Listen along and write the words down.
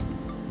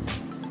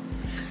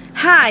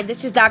Hi,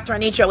 this is Dr.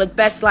 Anitra with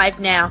Best Life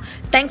Now.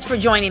 Thanks for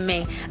joining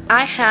me.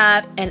 I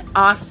have an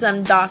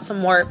awesome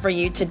word for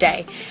you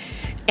today.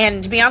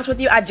 And to be honest with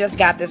you, I just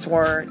got this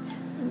word.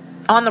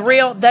 On the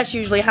real, that's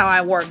usually how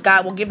I work.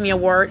 God will give me a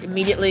word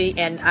immediately,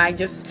 and I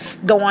just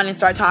go on and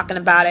start talking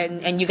about it,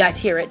 and you guys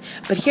hear it.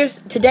 But here's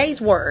today's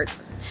word.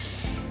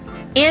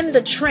 In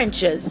the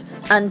trenches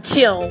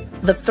until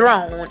the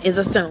throne is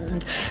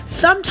assumed.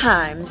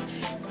 Sometimes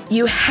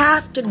you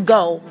have to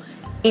go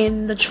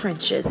in the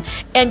trenches,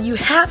 and you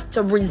have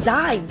to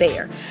reside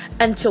there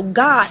until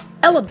God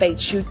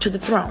elevates you to the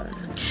throne.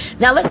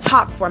 Now let's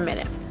talk for a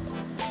minute.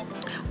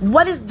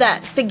 What does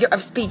that figure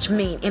of speech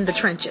mean, in the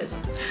trenches?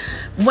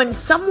 When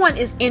someone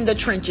is in the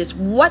trenches,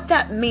 what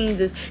that means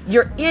is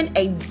you're in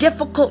a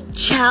difficult,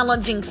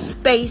 challenging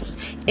space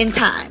in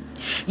time.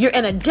 You're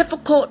in a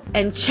difficult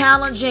and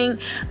challenging,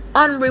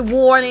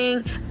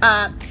 unrewarding,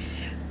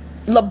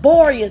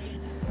 laborious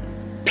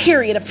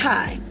period of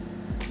time.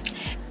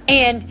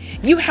 And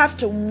you have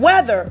to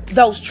weather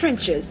those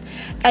trenches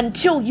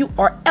until you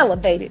are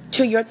elevated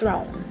to your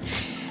throne.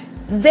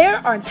 There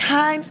are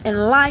times in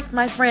life,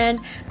 my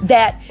friend,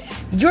 that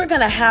you're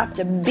going to have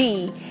to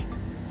be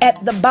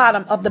at the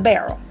bottom of the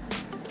barrel.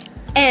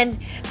 And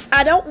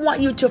I don't want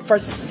you to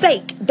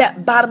forsake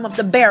that bottom of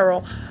the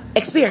barrel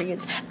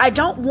experience. I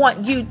don't want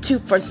you to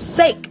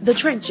forsake the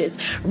trenches.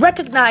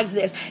 Recognize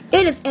this.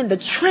 It is in the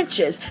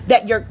trenches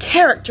that your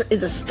character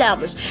is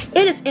established.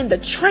 It is in the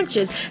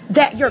trenches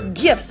that your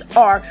gifts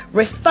are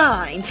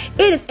refined.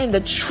 It is in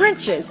the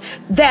trenches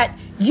that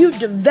you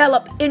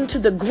develop into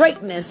the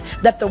greatness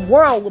that the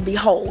world will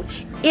behold.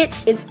 It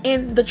is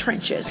in the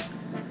trenches.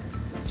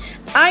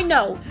 I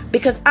know,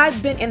 because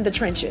I've been in the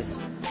trenches.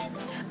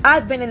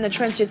 I've been in the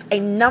trenches a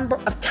number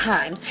of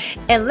times.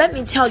 And let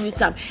me tell you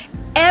something.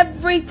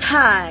 Every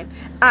time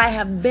I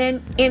have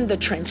been in the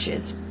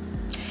trenches,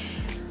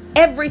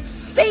 every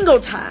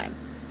single time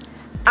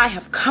I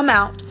have come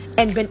out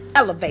and been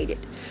elevated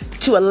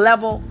to a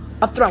level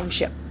of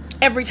throneship.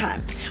 Every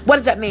time. What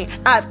does that mean?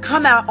 I've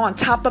come out on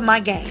top of my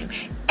game.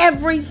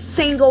 Every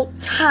single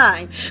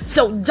time.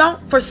 So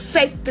don't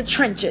forsake the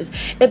trenches.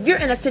 If you're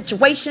in a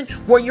situation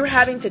where you're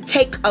having to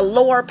take a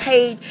lower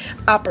paid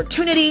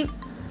opportunity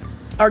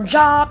or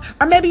job,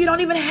 or maybe you don't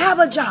even have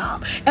a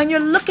job and you're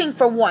looking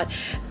for one,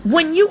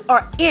 when you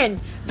are in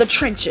the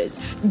trenches,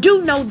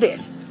 do know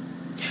this.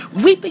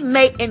 Weeping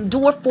may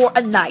endure for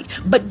a night,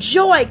 but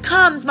joy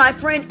comes, my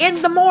friend,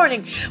 in the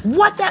morning.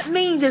 What that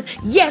means is,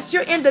 yes,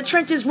 you're in the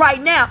trenches right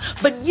now,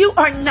 but you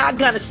are not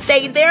going to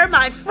stay there,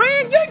 my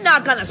friend. You're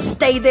not going to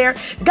stay there.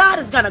 God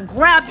is going to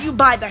grab you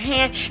by the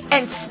hand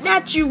and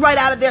snatch you right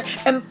out of there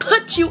and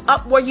put you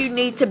up where you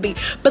need to be,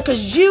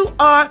 because you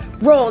are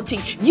royalty.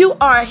 You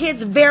are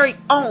his very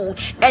own,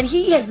 and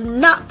he has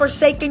not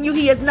forsaken you.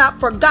 He has not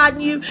forgotten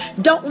you.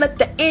 Don't let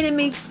the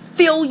enemy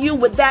fill you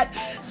with that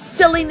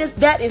silliness.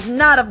 That is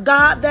not of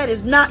God. That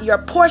is not your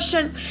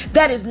portion.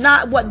 That is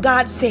not what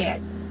God said.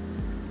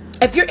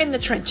 If you're in the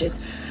trenches,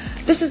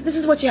 this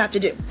is what you have to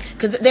do,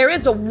 because there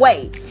is a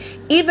way,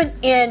 even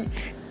in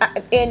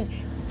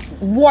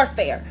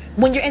warfare.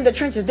 When you're in the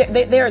trenches,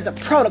 there is a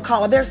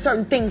protocol. There are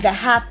certain things that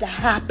have to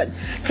happen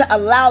to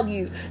allow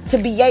you to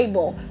be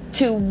able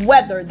to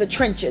weather the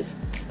trenches.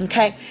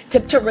 Okay,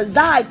 to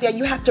reside there,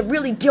 you have to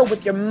really deal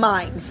with your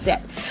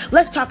mindset.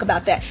 Let's talk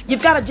about that.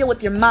 You've got to deal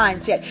with your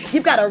mindset.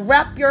 You've got to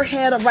wrap your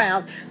head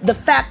around the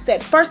fact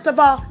that, first of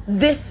all,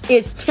 this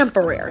is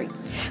temporary.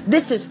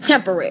 This is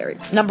temporary,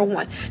 number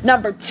one.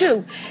 Number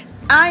two,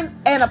 I'm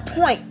at a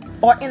point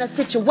or in a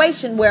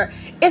situation where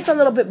it's a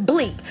little bit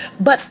bleak,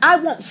 but I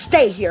won't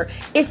stay here.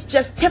 It's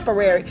just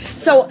temporary.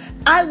 So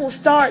I will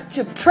start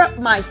to prep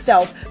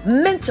myself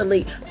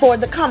mentally for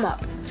the come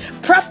up.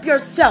 Prep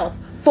yourself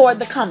for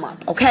the come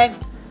up, okay?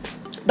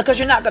 Because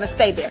you're not going to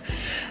stay there.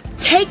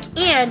 Take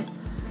in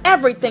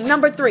everything.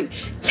 Number three,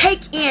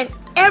 take in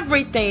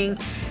everything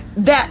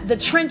that the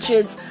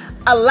trenches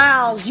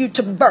allows you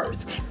to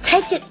birth.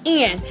 Take it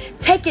in.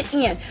 Take it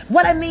in.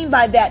 What I mean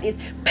by that is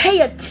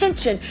pay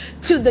attention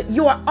to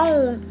your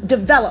own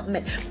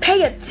development.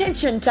 Pay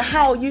attention to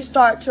how you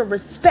start to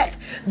respect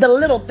the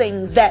little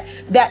things that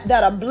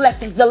are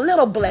blessings, the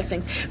little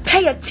blessings.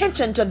 Pay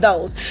attention to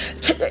those.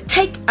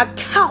 Take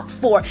account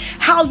for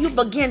how you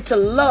begin to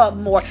love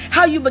more,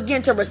 how you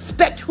begin to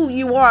respect who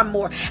you are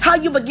more, how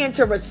you begin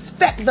to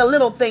respect the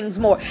little things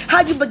more,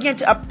 how you begin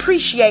to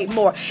appreciate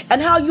more,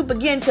 and how you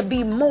begin to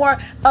be more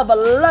of a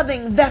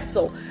loving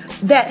vessel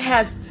that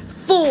has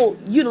full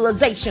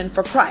utilization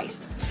for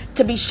Christ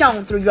to be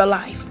shown through your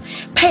life.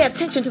 Pay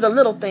attention to the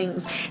little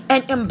things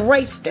and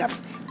embrace them.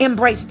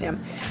 Embrace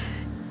them.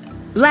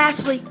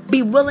 Lastly,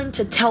 be willing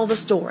to tell the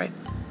story.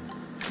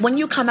 When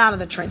you come out of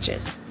the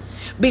trenches,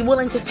 be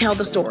willing to tell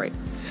the story.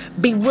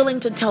 Be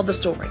willing to tell the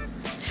story.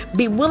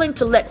 Be willing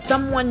to let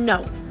someone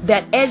know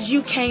that as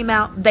you came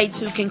out, they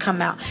too can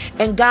come out.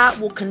 And God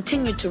will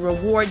continue to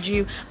reward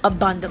you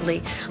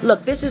abundantly.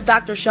 Look, this is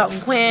Dr.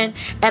 Shelton Quinn,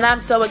 and I'm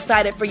so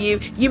excited for you.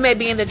 You may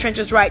be in the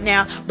trenches right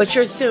now, but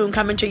you're soon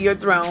coming to your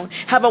throne.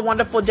 Have a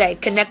wonderful day.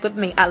 Connect with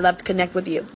me. I love to connect with you.